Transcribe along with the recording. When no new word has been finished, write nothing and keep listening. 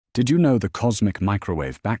Did you know the cosmic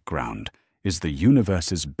microwave background is the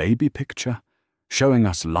universe's baby picture, showing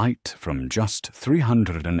us light from just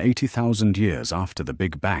 380,000 years after the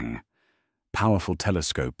Big Bang? Powerful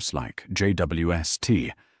telescopes like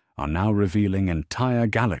JWST are now revealing entire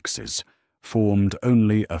galaxies formed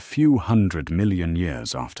only a few 100 million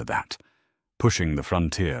years after that, pushing the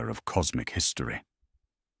frontier of cosmic history.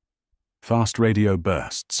 Fast radio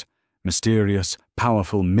bursts, mysterious,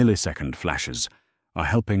 powerful millisecond flashes, are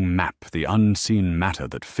helping map the unseen matter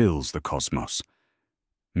that fills the cosmos.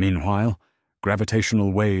 Meanwhile,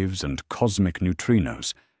 gravitational waves and cosmic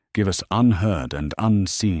neutrinos give us unheard and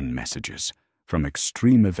unseen messages from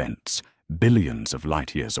extreme events billions of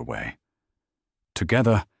light-years away.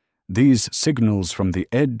 Together, these signals from the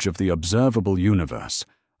edge of the observable universe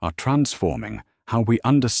are transforming how we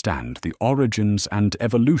understand the origins and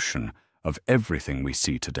evolution of everything we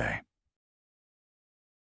see today.